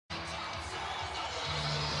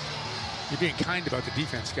You're being kind about the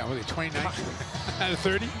defense, Scott. Were they 29 out of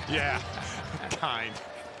 30? Yeah, kind.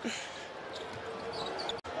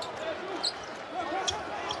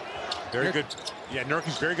 Very good. Yeah,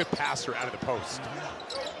 Nurki's very good passer out of the post.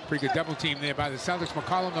 Pretty good double team there by the Celtics.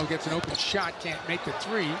 McCollum, though, gets an open shot. Can't make the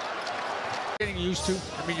three. Getting used to.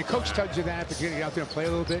 I mean, your coach tells you that, but you get out there and play a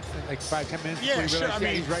little bit, like 5-10 minutes. Yeah, sure. I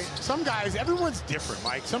mean, he's right. Some guys, everyone's different,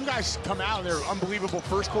 Mike. Some guys come out and they're unbelievable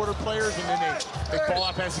first-quarter players, and then they fall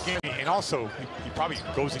off as a game. And also, he probably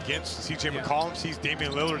goes against C.J. McCollum, sees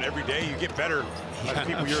Damian Lillard every day. You get better as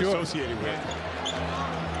people you're associated with.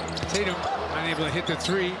 Tatum unable to hit the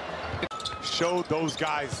three. Showed those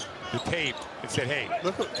guys the tape and said, hey,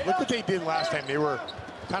 look what they did last time. They were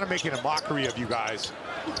kind of making a mockery of you guys.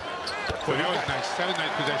 So that was nice. That was a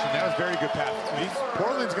nice possession. That was very good pass.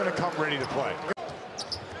 Portland's going to come ready to play.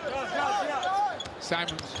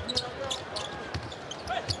 Simons.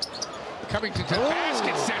 Covington to the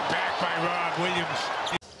basket, sent back by Rob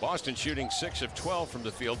Williams. Boston shooting 6 of 12 from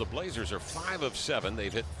the field. The Blazers are 5 of 7.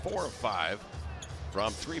 They've hit 4 of 5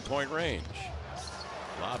 from three-point range.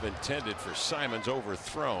 Lob intended for Simons,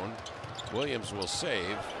 overthrown. Williams will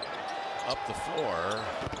save up the floor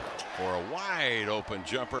for a wide open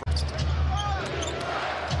jumper.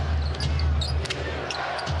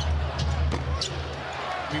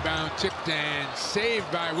 Rebound tipped and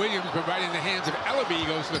saved by Williams, but right in the hands of Ellaby.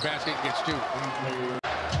 Goes to the basket and gets 2.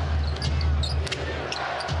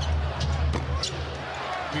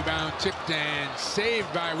 Rebound tipped and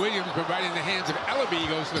saved by Williams, but right in the hands of Ellaby.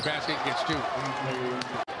 Goes to the basket and gets 2.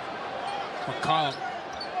 McCollum.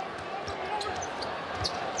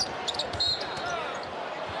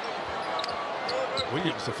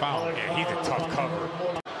 Williams the foul. Yeah, he's a tough cover.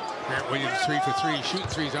 Grant Williams 3 for 3, shooting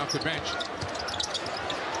threes off the bench.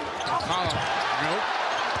 McCollum, nope.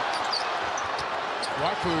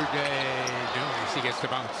 Watford, no, he gets the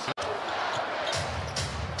bounce.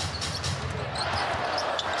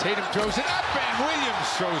 Tatum throws it up, and Williams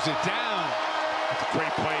throws it down. That's a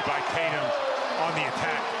great play by Tatum on the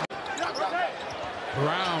attack.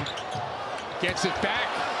 Brown gets it back.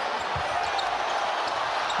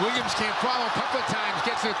 Williams can't follow a couple of times,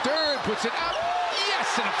 gets a third, puts it up.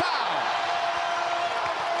 Yes, and a foul.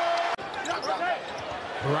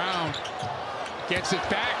 Brown gets it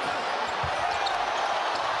back.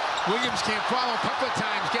 Williams can't follow a couple of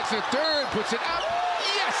times, gets a third, puts it up.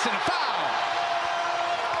 Yes, and a foul.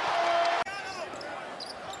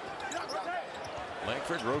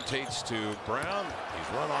 Langford rotates to Brown. He's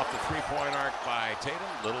run off the three-point arc by Tatum.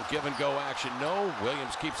 Little give-and-go action, no.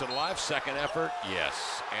 Williams keeps it alive. Second effort,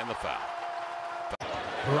 yes, and the foul.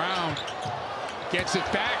 Brown gets it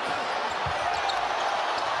back.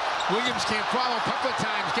 Williams can't follow a couple of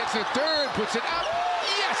times, gets a third, puts it up.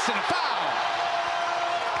 Yes, and a foul.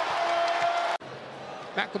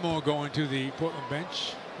 McLemore going to the Portland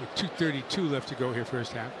bench with 2:32 left to go here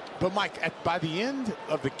first half. But Mike, by the end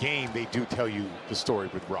of the game, they do tell you the story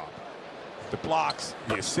with Rob. The blocks,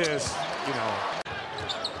 the assists, you know.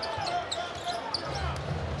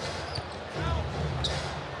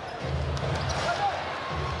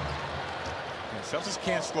 And Celtics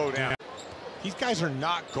can't slow down. These guys are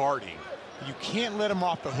not guarding. You can't let them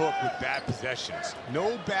off the hook with bad possessions.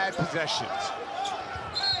 No bad possessions.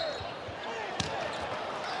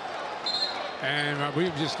 And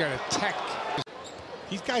Williams just got a tech.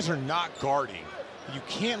 These guys are not guarding. You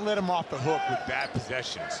can't let them off the hook with bad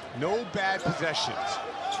possessions. No bad possessions.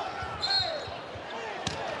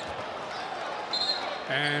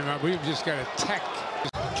 And Williams just got a tech.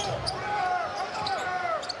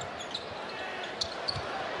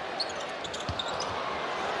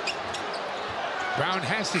 Brown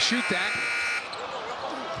has to shoot that.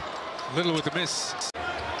 Little with the miss.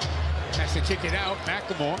 Has to kick it out.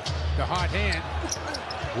 McLemore, the hot hand.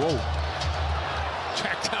 Whoa.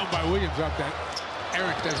 Tracked down by Williams off that.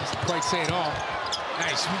 Eric doesn't quite say it all.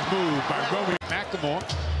 Nice move by Romeo. McLemore,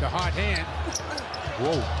 the hot hand.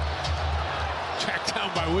 Whoa. Tracked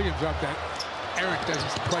down by Williams off that. Eric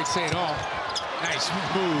doesn't quite say it all. Nice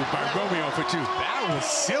move by Romeo for 2. That was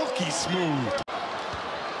silky smooth.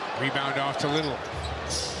 Rebound off to Little.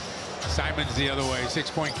 Simons the other way,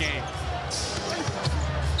 6-point game.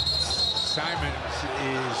 Simons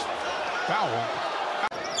is fouled.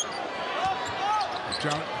 The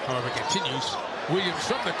jump, however, continues. Williams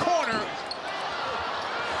from the corner.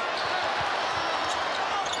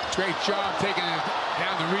 Great job taking it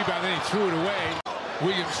down the rebound, then he threw it away.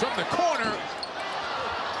 Williams from the corner.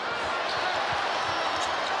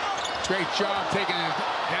 Great job taking it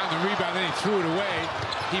down the rebound, then he threw it away.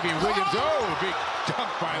 Keeping Williams, oh, big dunk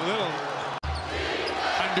by Little.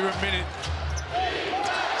 Under a minute.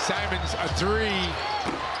 Simons a 3.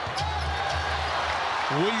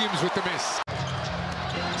 Williams with the miss.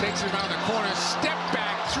 Takes it around the corner. Step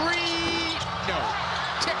back three. No.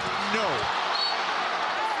 Tip. No.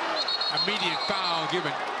 Immediate foul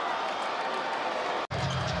given.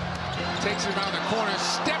 Takes it around the corner.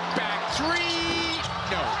 Step back three.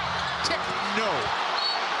 No. Tip. No.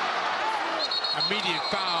 Immediate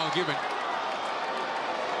foul given.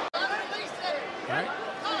 All right.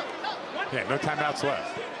 Yeah, no timeouts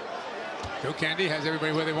left. Joe Kennedy has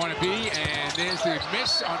everybody where they want to be, and there's the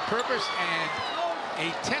miss on purpose,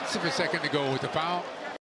 and 0.1 of a second to go with the foul.